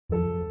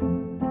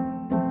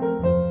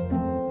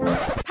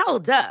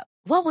Hold up.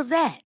 What was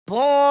that?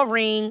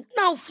 Boring.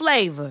 No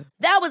flavor.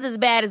 That was as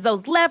bad as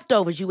those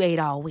leftovers you ate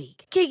all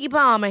week. Keke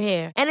Palmer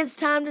here, and it's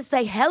time to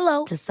say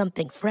hello to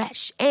something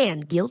fresh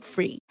and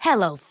guilt-free.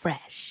 Hello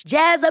Fresh.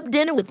 Jazz up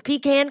dinner with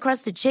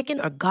pecan-crusted chicken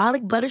or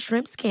garlic butter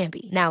shrimp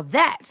scampi. Now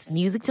that's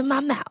music to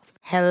my mouth.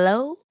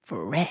 Hello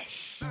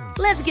Fresh.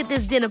 Let's get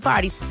this dinner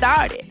party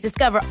started.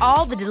 Discover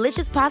all the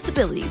delicious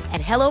possibilities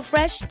at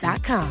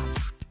hellofresh.com.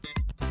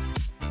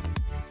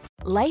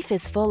 Life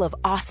is full of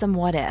awesome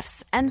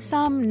what-ifs, and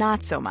some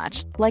not so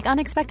much, like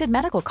unexpected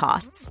medical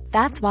costs.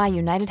 That's why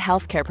United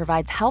Healthcare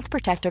provides Health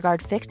Protector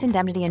Guard fixed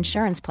indemnity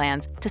insurance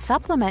plans to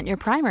supplement your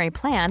primary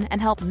plan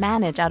and help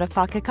manage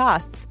out-of-pocket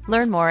costs.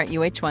 Learn more at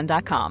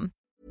uh1.com.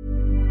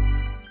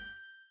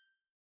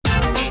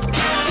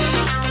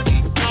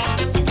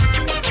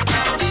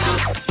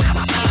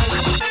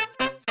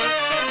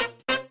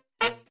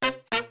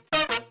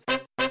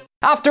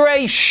 After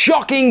a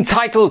shocking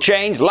title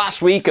change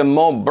last week and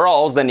more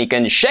brawls than you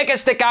can shake a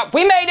stick at,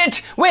 we made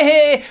it! We're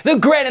here! The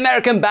Great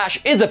American Bash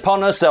is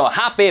upon us, so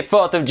happy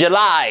 4th of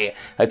July!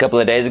 A couple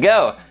of days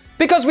ago.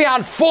 Because we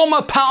had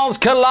former pals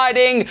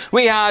colliding,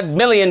 we had $1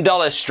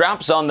 million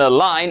straps on the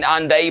line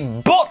and a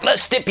butler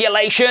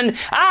stipulation,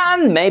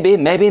 and maybe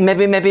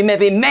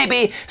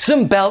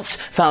some belts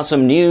found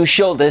some new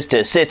shoulders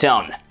to sit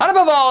on. And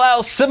above all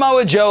else,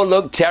 Samoa Joe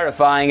looked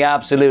terrifying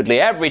absolutely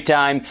every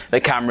time the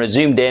camera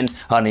zoomed in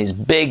on his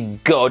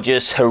big,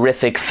 gorgeous,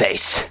 horrific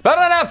face. But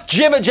enough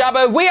jibber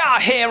jabber, we are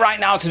here right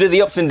now to do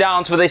the ups and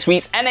downs for this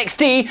week's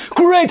NXT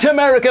Great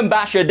American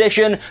Bash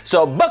edition,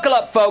 so buckle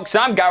up folks,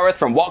 I'm Gareth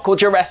from What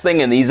Culture Wrestling,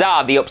 and these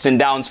are the ups and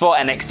downs for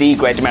NXT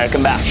Great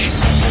American Bash.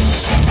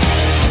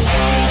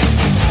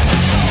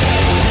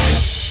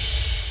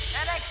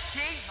 NXT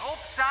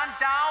ups and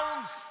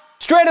downs.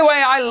 Straight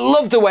away, I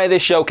love the way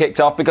this show kicked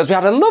off because we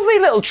had a lovely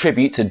little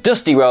tribute to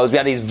Dusty Rhodes. We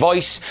had his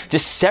voice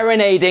just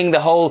serenading the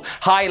whole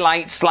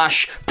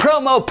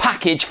highlight/promo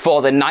package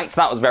for the night.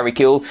 That was very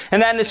cool.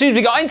 And then as soon as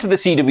we got into the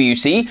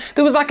CWC,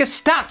 there was like a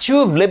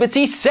Statue of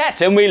Liberty set.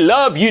 And we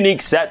love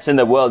unique sets in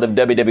the world of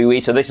WWE.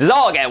 So this is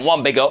all getting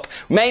one big up.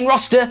 Main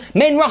roster,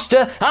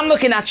 I'm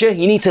looking at you.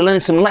 You need to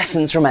learn some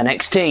lessons from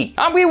NXT.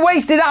 And we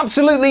wasted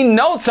absolutely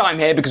no time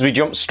here because we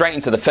jumped straight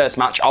into the first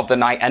match of the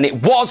night. And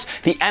it was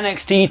the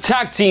NXT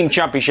Tag Team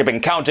Championship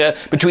encounter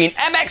between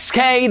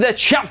MXK, the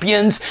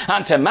champions,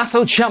 and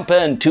Tommaso Ciampa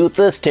and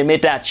Toothless Timmy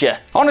Thatcher.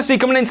 Honestly,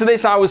 coming into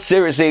this, I was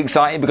seriously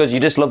excited because you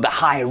just love the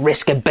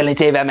high-risk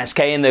ability of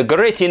MSK and the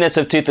grittiness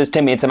of Toothless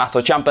Timmy and Tommaso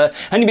Ciampa,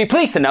 and you'd be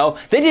pleased to know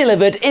they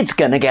delivered It's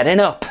Gonna Get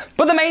It Up.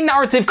 But the main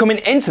narrative coming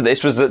into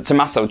this was that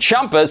Tommaso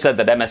Ciampa said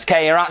that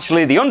MSK are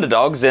actually the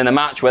underdogs in a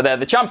match where they're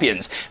the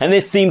champions, and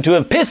this seemed to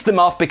have pissed them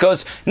off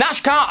because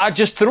Nash Carter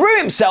just threw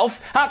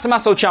himself at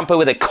Tommaso Ciampa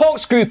with a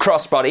corkscrew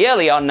crossbody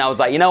early on, and I was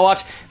like, you know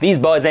what? These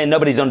boys ain't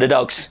nobody's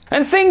underdogs.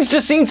 And things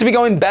just seem to be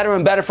going better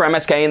and better for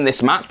MSK in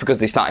this match because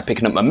they started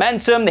picking up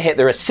momentum, they hit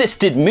their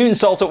assisted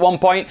moonsault at one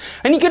point,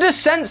 and you could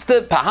just sense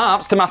that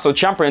perhaps Tommaso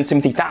Ciampa and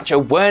Timothy Thatcher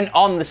weren't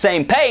on the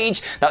same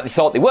page that they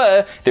thought they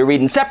were. They're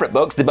reading separate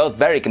books, they're both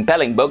very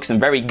compelling books and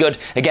very good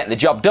at getting the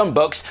job done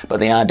books, but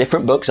they are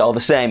different books all the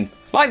same.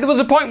 Like, there was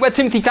a point where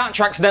Timothy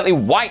Thatcher accidentally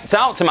wiped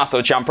out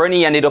Tommaso Ciampa and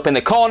he ended up in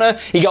the corner.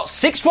 He got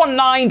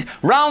 619'd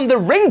round the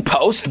ring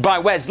post by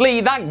Wes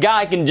Lee. That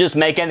guy can just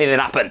make anything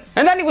happen.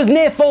 And then it was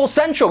near fall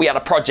central. We had a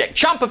Project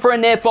Ciampa for a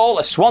near fall,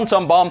 a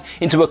swanton bomb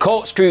into a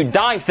corkscrew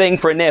dive thing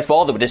for a near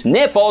fall. There were just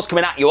near falls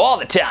coming at you all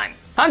the time.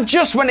 And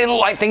just when it looked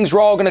like things were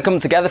all going to come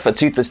together for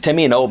Toothless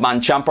Timmy and Old Man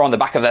Ciampa on the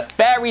back of a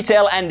fairy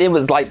tale ending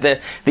was like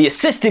the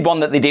assisted one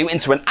that they do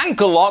into an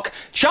ankle lock,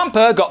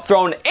 Ciampa got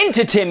thrown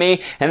into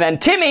Timmy, and then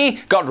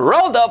Timmy got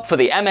rolled up for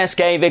the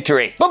MSK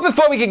victory. But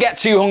before we could get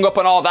too hung up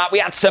on all that, we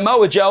had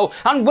Samoa Joe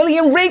and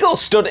William Regal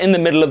stood in the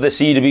middle of the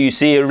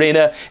CWC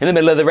arena, in the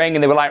middle of the ring,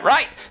 and they were like,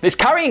 right, this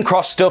carrying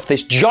cross stuff,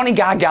 this Johnny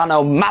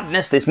Gargano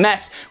madness, this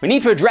mess, we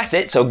need to address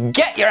it, so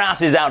get your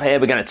asses out here,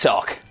 we're going to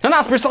talk. And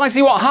that's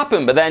precisely what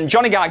happened, but then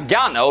Johnny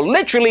Gargano,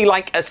 literally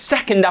like a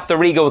second after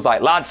Regal was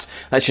like, lads,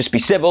 let's just be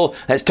civil,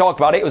 let's talk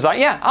about it, was like,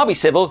 yeah, I'll be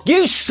civil,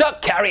 you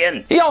suck,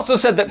 Carrion. He also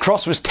said that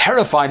Cross was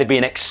terrified of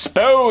being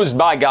exposed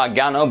by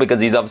Gargano because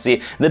he's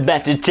obviously the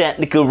better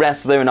technical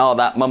wrestler and all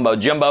that mumbo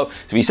jumbo,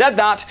 so he said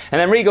that, and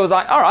then Regal was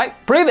like, alright,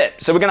 prove it,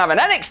 so we're gonna have an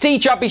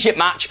NXT Championship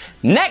match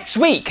next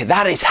week,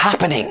 that is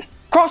happening.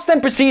 Cross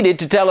then proceeded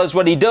to tell us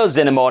what he does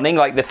in the morning,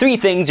 like the 3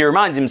 things he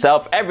reminds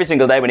himself every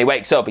single day when he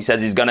wakes up. He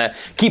says he's going to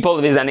keep hold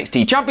of his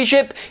NXT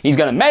Championship, he's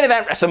going to main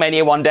event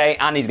WrestleMania one day,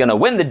 and he's going to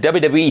win the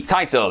WWE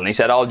title. And he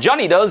said all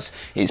Johnny does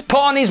is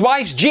pawn his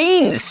wife's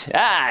jeans.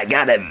 Ah,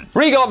 got him.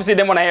 Regal obviously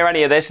didn't want to hear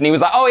any of this, and he was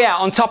like, oh yeah,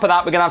 on top of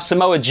that, we're going to have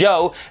Samoa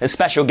Joe as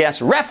special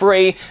guest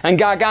referee. And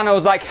Gargano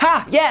was like,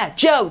 ha, yeah,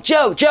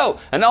 Joe.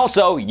 And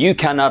also, you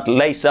cannot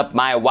lace up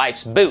my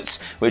wife's boots,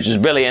 which was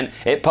brilliant.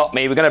 It popped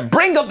me. We're going to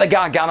bring up the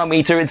Gargano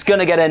meter. It's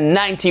going to get a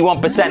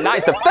 91%. Now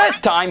it's the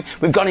first time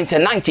we've gone into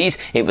 90s.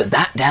 It was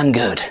that damn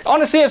good.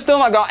 Honestly, I've still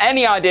not got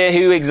any idea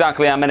who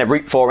exactly I'm going to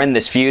root for in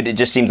this feud. It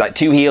just seems like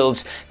 2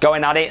 heels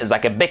going at it. It's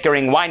like a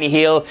bickering, whiny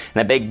heel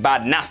and a big,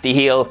 bad, nasty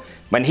heel.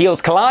 When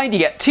heels collide, you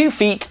get 2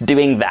 feet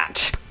doing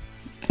that.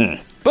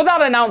 But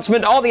that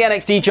announcement, all the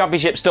NXT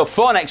Championship stuff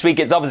for next week,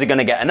 it's obviously going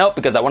to get an up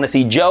because I want to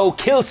see Joe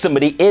kill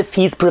somebody if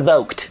he's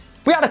provoked.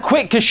 We had a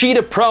quick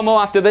Kushida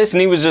promo after this,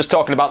 and he was just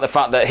talking about the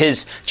fact that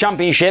his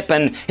championship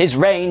and his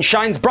reign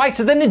shines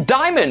brighter than a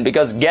diamond,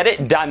 because, get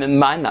it, Diamond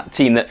Mine, that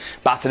team that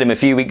battered him a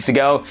few weeks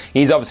ago,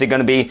 he's obviously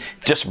going to be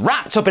just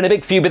wrapped up in a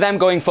big feud with them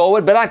going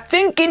forward, but I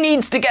think he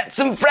needs to get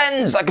some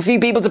friends, like a few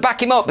people to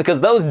back him up, because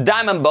those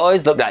Diamond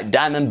boys look like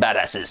Diamond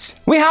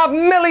badasses. We have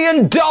 $1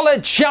 million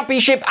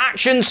championship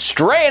action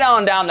straight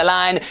on down the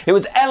line. It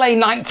was LA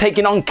Knight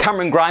taking on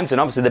Cameron Grimes,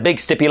 and obviously the big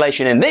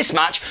stipulation in this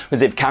match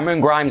was if Cameron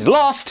Grimes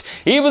lost,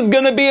 he was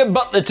going to be a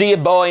butler to your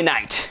boy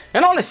Knight.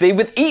 And honestly,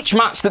 with each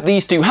match that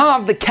these two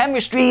have, the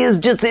chemistry is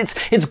just,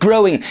 it's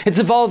growing, it's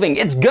evolving,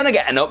 it's gonna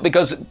get an up,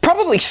 because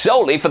probably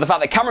solely for the fact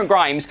that Cameron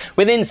Grimes,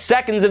 within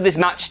seconds of this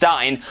match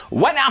starting,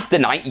 went after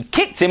Knight, he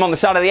kicked him on the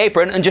side of the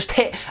apron and just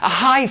hit a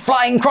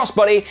high-flying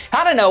crossbody.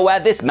 Out of nowhere,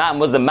 this man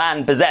was a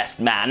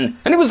man-possessed man.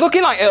 And it was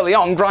looking like early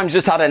on, Grimes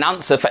just had an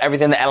answer for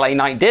everything that LA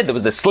Knight did. There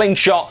was a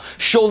slingshot,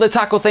 shoulder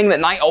tackle thing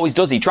that Knight always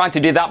does. He tried to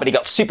do that, but he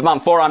got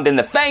Superman forearmed in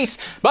the face.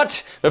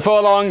 But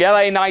before long,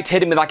 LA Knight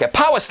hit him with like a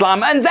power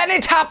slam, and then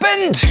it happened!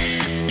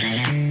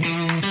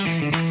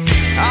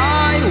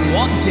 I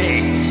want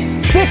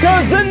it!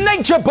 Because the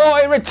Nature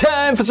Boy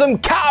returned for some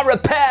car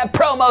repair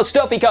promo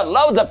stuff. He got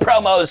loads of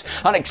promos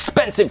on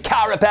expensive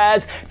car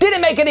repairs. Did it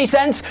make any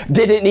sense?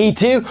 Did it need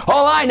to?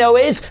 All I know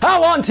is, I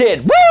want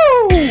it! Woo!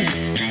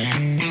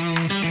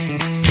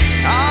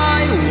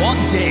 I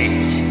want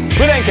it!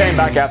 We then came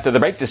back after the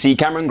break to see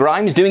Cameron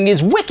Grimes doing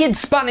his wicked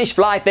Spanish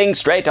fly thing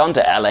straight onto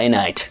LA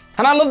Knight.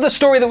 And I love the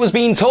story that was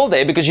being told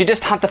here, because you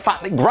just had the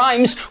fact that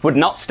Grimes would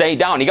not stay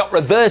down. He got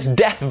reverse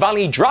Death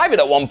Valley driven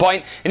at one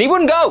point, and he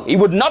wouldn't go. He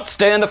would not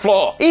stay on the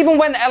floor. Even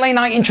when LA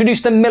Knight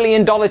introduced the $1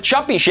 million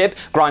championship,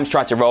 Grimes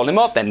tried to roll him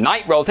up, then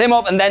Knight rolled him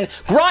up, and then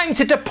Grimes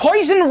hit a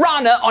poison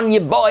rana on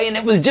your boy, and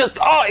it was just,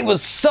 it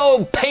was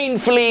so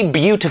painfully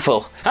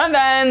beautiful. And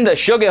then the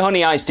Sugar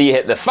Honey Iced Tea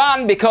hit the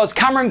fan, because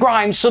Cameron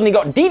Grimes suddenly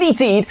got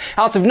DDT'd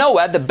out of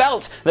nowhere. The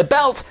belt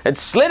had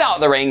slid out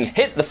of the ring,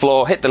 hit the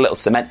floor, hit the little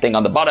cement thing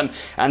on the bottom,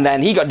 and then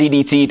he got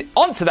DDT'd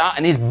onto that,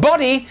 and his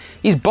body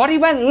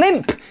went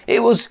limp. It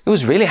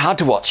was really hard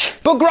to watch.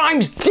 But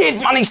Grimes did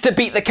manage to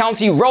beat the count.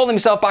 He rolled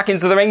himself back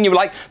into the ring. You were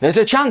like, there's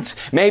a chance.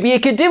 Maybe he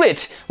could do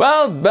it.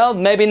 Well,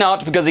 maybe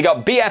not, because he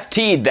got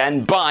BFT'd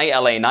then by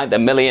LA Knight, the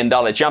 $1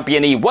 million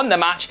champion. He won the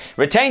match,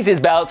 retains his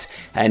belt,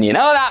 and you know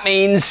what that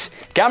means.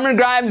 Cameron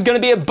Grimes is going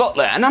to be a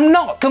butler, and I'm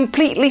not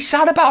completely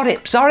sad about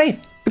it. Sorry.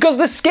 Because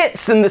the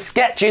skits and the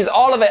sketches,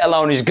 all of it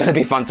alone is going to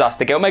be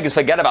fantastic. It'll make us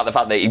forget about the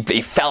fact that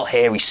he fell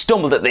here, he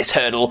stumbled at this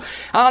hurdle,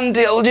 and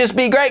it'll just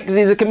be great because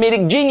he's a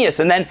comedic genius.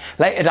 And then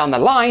later down the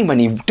line, when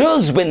he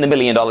does win the $1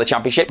 million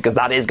championship, because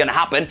that is going to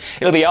happen,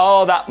 it'll be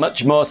all that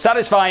much more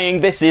satisfying.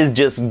 This is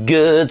just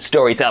good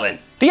storytelling.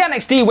 The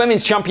NXT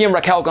Women's Champion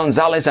Raquel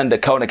Gonzalez and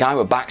Dakota Kai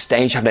were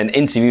backstage having an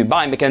interview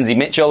by Mackenzie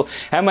Mitchell,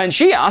 and when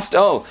she asked,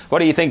 what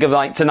do you think of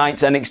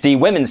tonight's NXT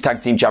Women's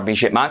Tag Team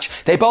Championship match,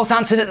 they both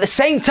answered at the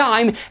same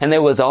time, and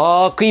there was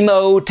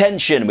Quimo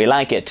tension. We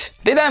like it.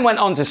 They then went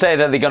on to say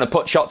that they're going to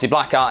put Shotzi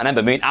Blackheart and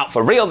Ember Moon out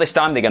for real this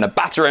time. They're going to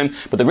batter him,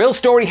 but the real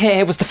story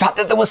here was the fact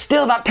that there was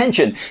still that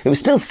tension. It was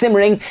still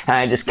simmering, and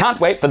I just can't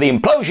wait for the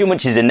implosion,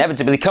 which is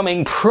inevitably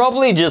coming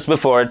probably just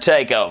before a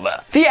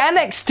takeover. The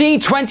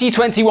NXT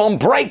 2021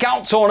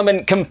 Breakout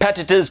Tournament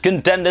competitors,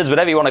 contenders,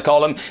 whatever you want to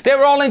call them, they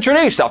were all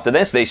introduced after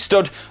this. They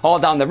stood all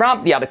down the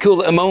ramp. They had a cool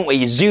little moment where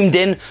you zoomed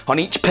in on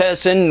each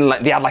person.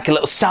 They had like a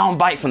little sound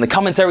bite from the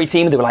commentary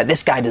team. They were like,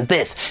 this guy does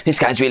this. This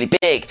guy's really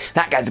big.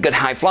 That guy's a good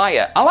high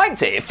flyer. I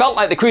liked it. It felt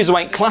like the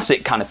Cruiserweight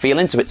Classic kind of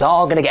feeling, so it's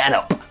all going to get an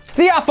up.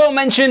 The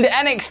aforementioned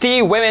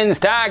NXT Women's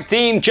Tag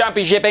Team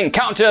Championship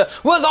encounter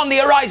was on the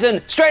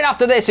horizon. Straight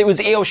after this, it was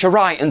Io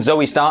Shirai and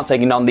Zoe Stark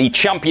taking on the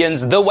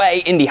champions, The Way,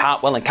 Indy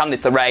Hartwell and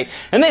Candice LeRae.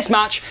 And this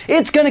match,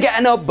 it's going to get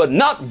an up, but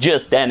not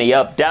just any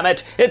up, damn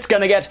it. It's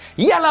going to get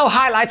Yellow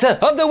Highlighter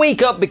of the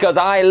Week up, because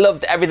I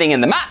loved everything in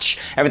the match,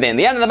 everything in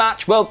the end of the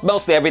match, well,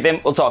 mostly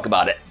everything. We'll talk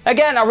about it.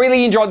 Again, I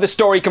really enjoyed the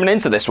story coming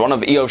into this one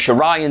of Io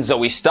Shirai and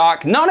Zoe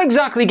Stark, not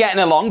exactly getting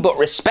along, but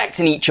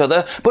respecting each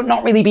other, but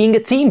not really being a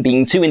team,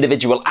 being two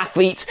individual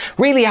athletes,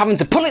 really having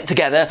to pull it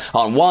together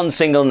on one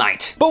single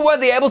night. But were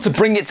they able to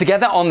bring it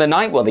together on the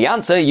night? Well, the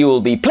answer, you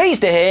will be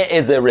pleased to hear,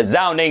 is a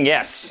resounding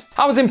yes.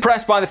 I was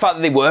impressed by the fact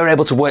that they were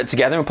able to work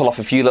together and pull off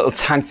a few little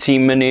tag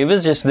team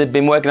maneuvers. Just they've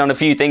been working on a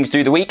few things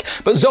through the week.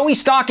 But Zoe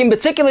Stark in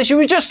particular, she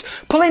was just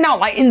pulling out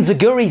like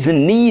enziguris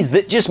and knees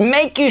that just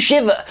make you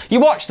shiver.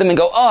 You watch them and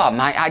go,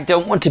 I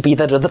don't want to be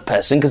that other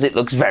person because it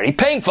looks very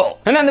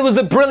painful. And then there was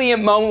the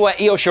brilliant moment where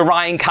Io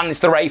Shirai and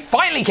Candice LeRae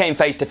finally came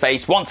face to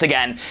face once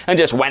again and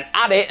just went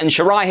at it, and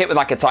Shirai hit with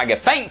like a tiger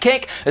feint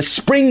kick, a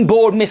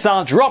springboard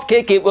missile drop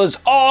kick. It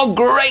was all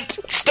great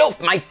stuff.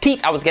 My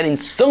teeth, I was getting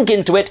sunk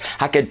into it.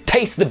 I could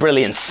taste the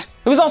brilliance.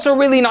 There was also a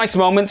really nice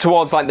moment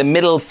towards like the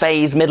middle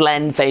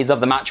end phase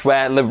of the match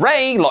where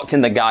LeRae locked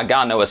in the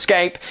Gargano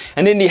escape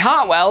and Indy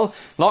Hartwell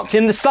locked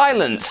in the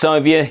silence. So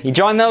if you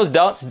join those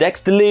dots,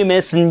 Dexter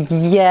Lumis, and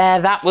yeah,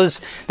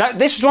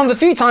 this was one of the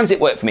few times it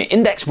worked for me.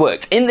 Index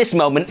worked. In this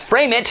moment,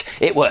 frame it,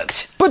 it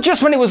worked. But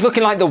just when it was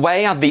looking like the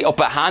Way had the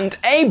upper hand,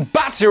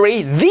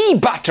 the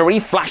battery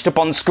flashed up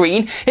on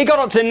screen. It got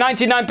up to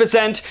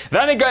 99%,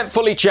 then it got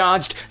fully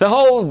charged, the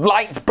whole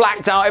lights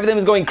blacked out, everything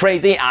was going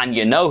crazy, and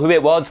you know who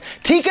it was.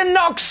 Tegan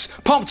Nox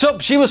popped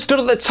up. She was stood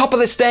at the top of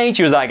the stage.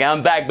 She was like,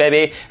 I'm back,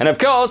 baby. And of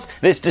course,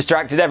 this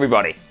distracted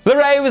everybody.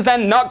 LeRae was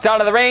then knocked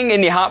out of the ring.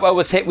 Indy Hartwell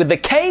was hit with the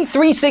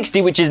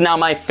K360, which is now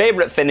my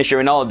favourite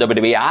finisher in all of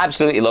WWE. I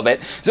absolutely love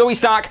it. Zoe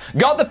Stark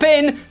got the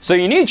pin, so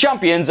your new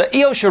champions are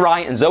Io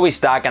Shirai and Zoe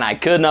Stark, and I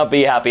could not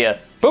be happier.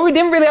 But we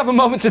didn't really have a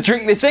moment to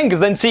drink this in, because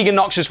then Tegan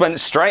Nox just went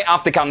straight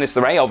after Candice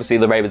LeRae. Obviously,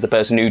 LeRae was the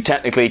person who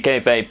technically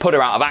put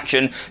her out of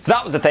action, so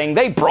that was the thing.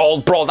 They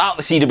brawled out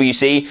the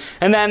CWC,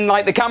 and then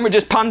like the camera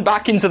just panned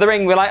back into the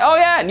ring. We're like, oh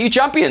yeah, new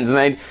champions, and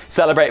they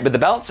celebrated with the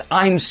belts.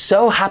 I'm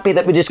so happy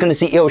that we're just going to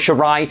see Io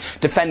Shirai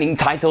defending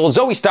titles.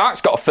 Zoe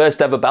Stark's got a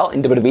first ever belt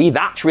in WWE.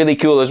 That's really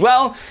cool as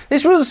well.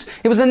 It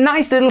was a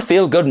nice little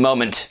feel-good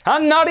moment.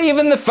 And not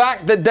even the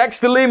fact that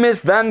Dexter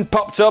Lumis then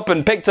popped up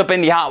and picked up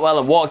Indy Hartwell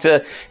and walked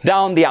her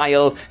down the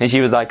aisle. And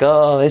she was like,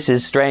 oh, this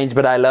is strange,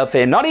 but I love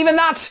him. Not even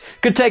that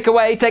could take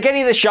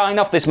any of the shine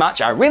off this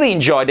match. I really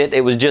enjoyed it.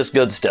 It was just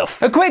good stuff.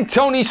 A quick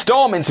Toni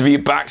Storm interview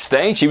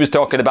backstage. She was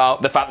talking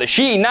about the fact that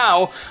she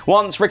now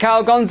wants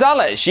Raquel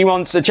Gonzalez. She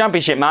wants a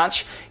championship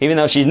match, even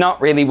though she's not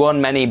really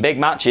won many big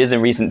matches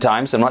in recent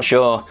times. So I'm not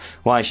sure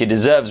why she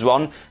deserves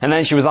one. And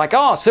then she was like,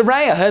 oh,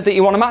 Saraya, I heard that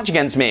you want a match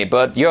against me,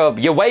 but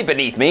you're way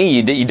beneath me.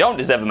 You don't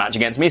deserve a match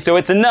against me, so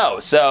it's a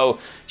no. So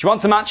she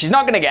wants a match she's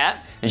not going to get,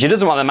 and she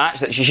doesn't want the match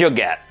that she should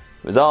get.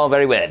 It was all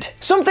very weird.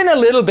 Something a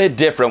little bit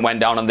different went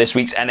down on this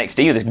week's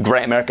NXT, this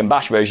Great American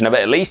Bash version of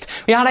it at least.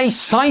 We had a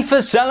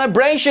Cypher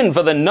celebration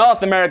for the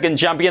North American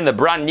champion, the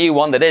brand new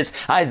one that is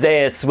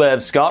Isaiah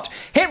Swerve Scott.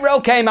 Hit Row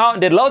came out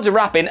and did loads of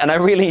rapping, and I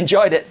really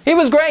enjoyed it. It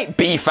was great.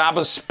 B-Fab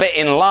was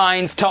spitting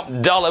lines, Top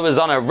Dollar was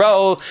on a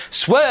roll,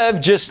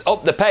 Swerve just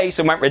upped the pace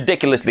and went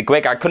ridiculously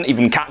quick. I couldn't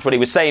even catch what he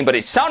was saying, but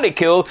it sounded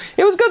cool.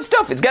 It was good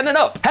stuff. It's getting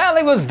up. Hell,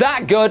 it was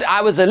that good.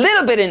 I was a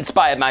little bit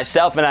inspired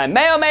myself, and I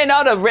may or may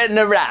not have written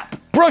a rap.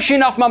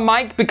 Brushing off my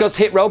mic because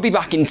Hit Row be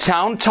back in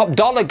town. Top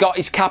Dollar got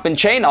his cap and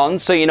chain on,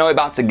 so you know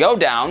about to go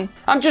down.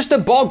 I'm just a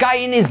bald guy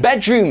in his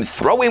bedroom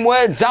throwing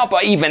words out,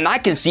 but even I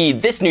can see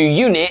this new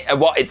unit and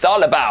what it's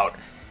all about.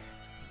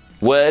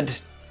 Word.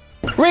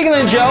 Regal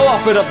and Joe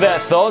offered up their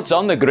thoughts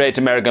on the Great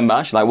American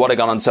Bash, like what had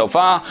gone on so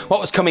far,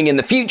 what was coming in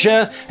the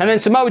future, and then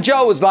Samoa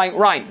Joe was like,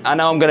 right, I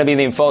know I'm going to be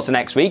the enforcer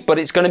next week, but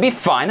it's going to be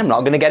fine, I'm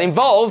not going to get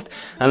involved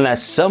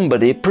unless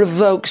somebody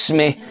provokes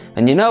me.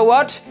 And you know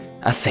what?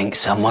 I think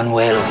someone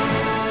will.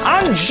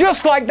 And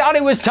just like that,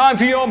 it was time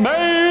for your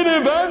main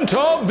event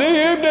of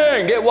the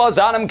evening. It was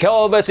Adam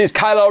Cole versus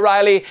Kyle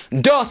O'Reilly.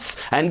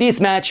 And this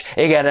match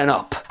is getting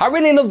up. I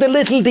really loved the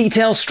little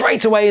details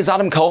straight away as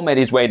Adam Cole made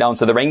his way down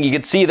to the ring. You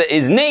could see that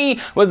his knee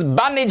was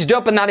bandaged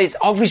up, and that is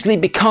obviously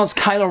because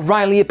Kyle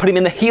O'Reilly had put him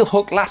in the heel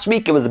hook last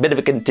week. It was a bit of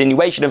a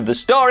continuation of the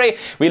story.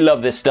 We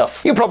love this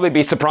stuff. You'll probably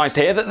be surprised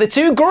to hear that the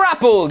two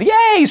grappled.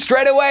 Yay,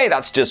 straight away.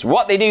 That's just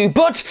what they do.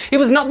 But it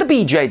was not the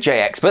BJJ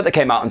expert that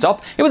came out on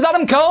top. It was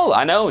Adam Cole.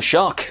 I know,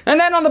 shock.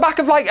 And then on the back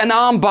of like an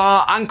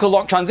armbar ankle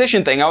lock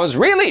transition thing, I was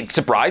really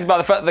surprised by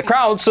the fact that the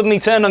crowd suddenly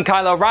turned on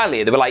Kyle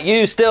O'Reilly. They were like,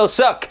 you still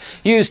suck.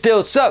 You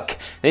still suck.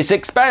 This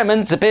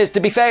experiment appears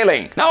to be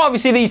failing. Now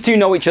obviously these two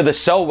know each other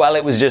so well,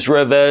 it was just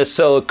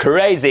reversal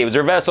crazy. It was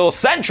reversal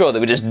central. They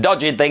were just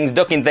dodging things,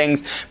 ducking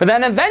things. But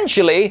then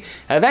eventually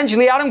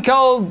Adam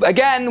Cole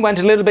again went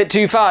a little bit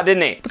too far,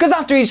 didn't he? Because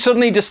after he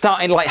suddenly just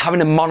started like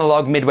having a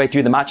monologue midway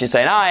through the match and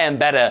saying, I am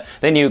better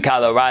than you,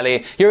 Kyle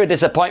O'Reilly. You're a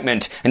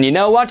disappointment. And you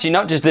know what? You're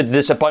not just a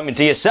disappointment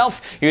to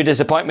yourself, you're a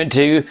disappointment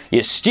to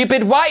your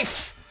stupid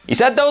wife. He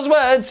said those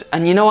words,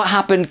 and you know what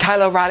happened?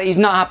 Kyle O'Reilly, he's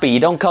not happy. You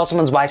don't call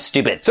someone's wife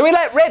stupid. So he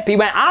let rip. He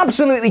went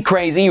absolutely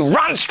crazy,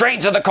 ran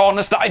straight to the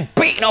corner, started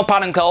beating up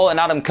Adam Cole, and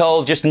Adam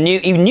Cole just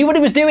knew what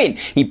he was doing.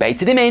 He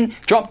baited him in,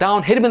 dropped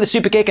down, hit him with a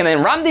super kick, and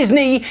then rammed his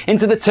knee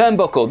into the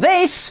turnbuckle.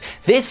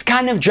 This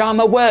kind of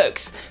drama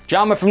works.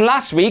 Drama from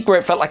last week, where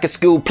it felt like a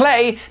school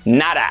play,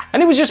 nada.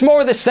 And it was just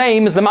more of the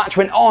same as the match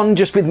went on,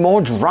 just with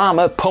more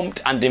drama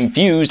pumped and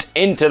infused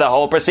into the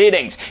whole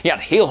proceedings. You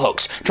had heel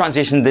hooks,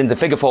 transitioned into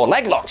figure four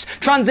leg locks,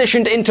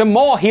 transitioned into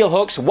more heel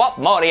hooks. What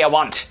more do you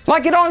want?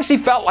 Like, it honestly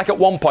felt like at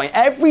one point,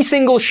 every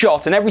single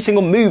shot and every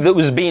single move that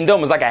was being done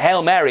was like a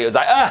Hail Mary. It was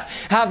like,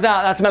 have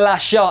that, that's my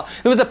last shot.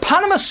 There was a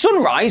Panama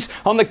Sunrise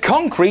on the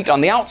concrete on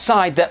the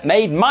outside that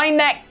made my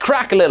neck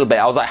crack a little bit.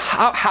 I was like,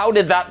 how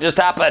did that just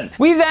happen?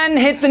 We then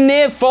hit the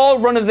near fall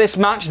run of this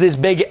match, this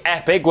big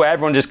epic where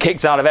everyone just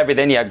kicks out of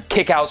everything. You had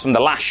kick-outs from the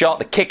last shot,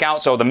 the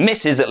kick-outs, or the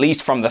misses at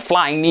least, from the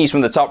flying knees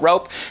from the top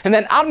rope. And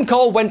then Adam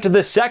Cole went to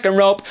the second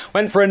rope,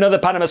 went for another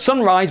Panama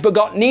Sunrise, but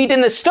got got kneed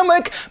in the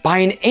stomach by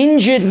an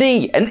injured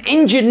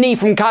knee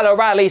from Kyle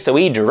O'Reilly, so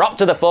he dropped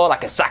to the floor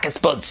like a sack of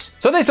spuds.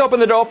 So this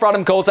opened the door for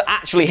Adam Cole to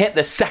actually hit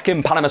the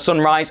second Panama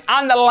Sunrise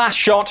and the last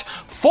shot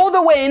for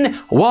the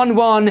win.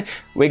 1-1.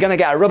 We're gonna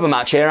get a rubber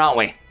match here, aren't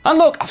we? And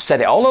look, I've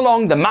said it all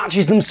along, the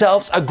matches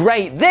themselves are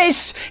great.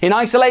 This, in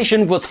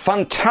isolation, was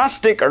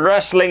fantastic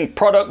wrestling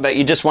product that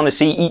you just want to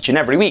see each and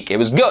every week. It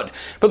was good.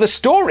 But the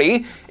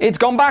story, it's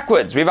gone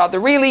backwards. We've had the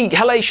really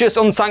hellacious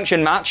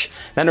unsanctioned match,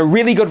 then a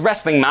really good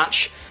wrestling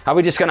match. Are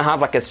we just going to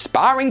have like a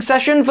sparring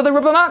session for the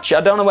rubber match?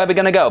 I don't know where we're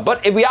going to go.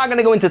 But if we are going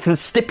to go into the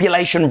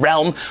stipulation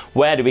realm,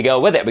 where do we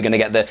go with it? We're going to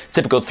get the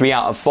typical 3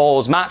 out of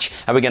 4s match.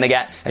 Are we going to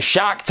get a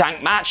Shark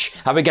Tank match?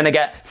 Are we going to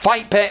get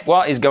Fight Pit?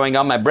 What is going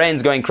on? My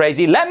brain's going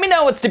crazy. Let me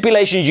know what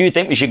stipulations you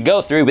think we should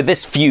go through with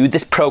this feud,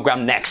 this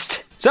program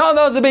next. So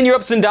those have been your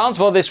ups and downs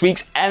for this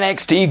week's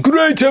NXT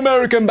Great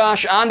American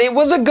Bash, and it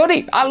was a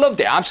goodie. I loved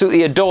it. I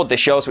absolutely adored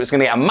this show, so it's going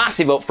to get a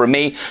massive up from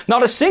me.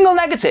 Not a single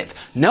negative.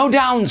 No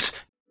downs.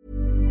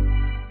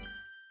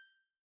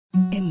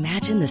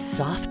 Imagine the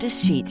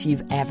softest sheets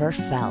you've ever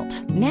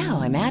felt.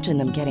 Now imagine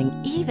them getting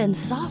even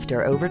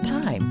softer over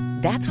time.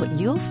 That's what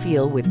you'll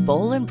feel with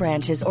Boll &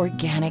 Branch's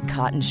organic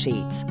cotton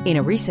sheets. In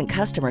a recent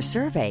customer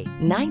survey,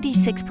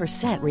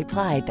 96%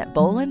 replied that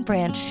Boll &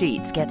 Branch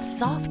sheets get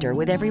softer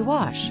with every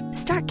wash.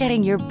 Start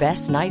getting your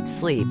best night's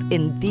sleep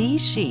in these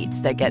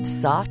sheets that get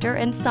softer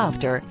and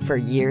softer for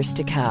years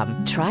to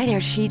come. Try their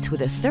sheets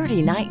with a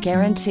 30-night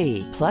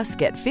guarantee. Plus,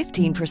 get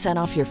 15%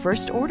 off your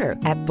first order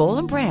at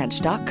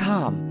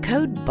bollandbranch.com.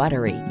 Code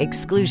BUTTERY.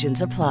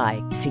 Exclusions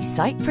apply. See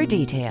site for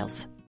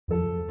details.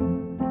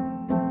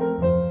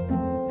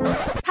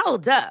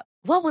 Hold up.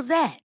 What was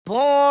that?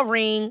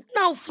 Boring.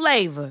 No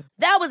flavor.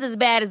 That was as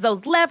bad as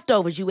those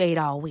leftovers you ate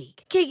all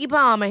week. Keke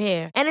Palmer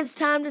here, and it's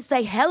time to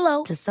say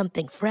hello to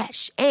something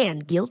fresh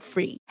and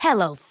guilt-free.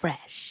 Hello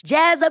Fresh.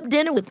 Jazz up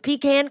dinner with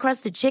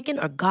pecan-crusted chicken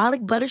or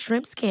garlic butter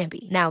shrimp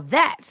scampi. Now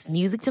that's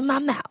music to my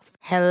mouth.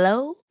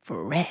 Hello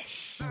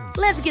Fresh.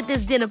 Let's get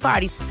this dinner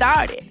party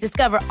started.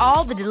 Discover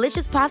all the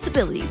delicious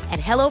possibilities at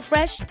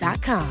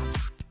HelloFresh.com.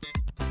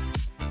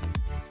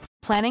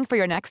 Planning for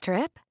your next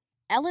trip?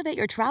 Elevate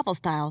your travel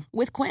style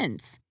with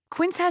Quince.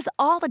 Quince has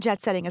all the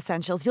jet-setting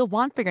essentials you'll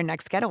want for your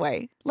next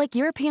getaway, like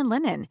European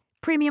linen,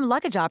 premium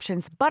luggage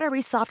options,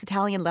 buttery soft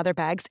Italian leather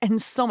bags,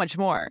 and so much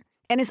more.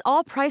 And is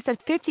all priced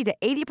at 50 to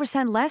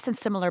 80% less than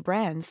similar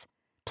brands.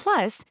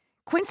 Plus,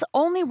 Quince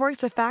only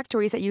works with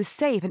factories that use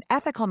safe and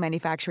ethical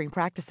manufacturing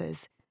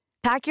practices.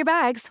 Pack your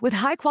bags with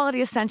high-quality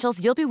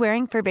essentials you'll be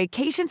wearing for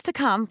vacations to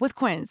come with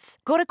Quince.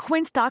 Go to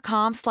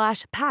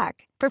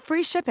quince.com/pack for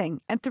free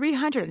shipping and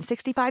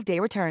 365-day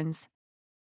returns.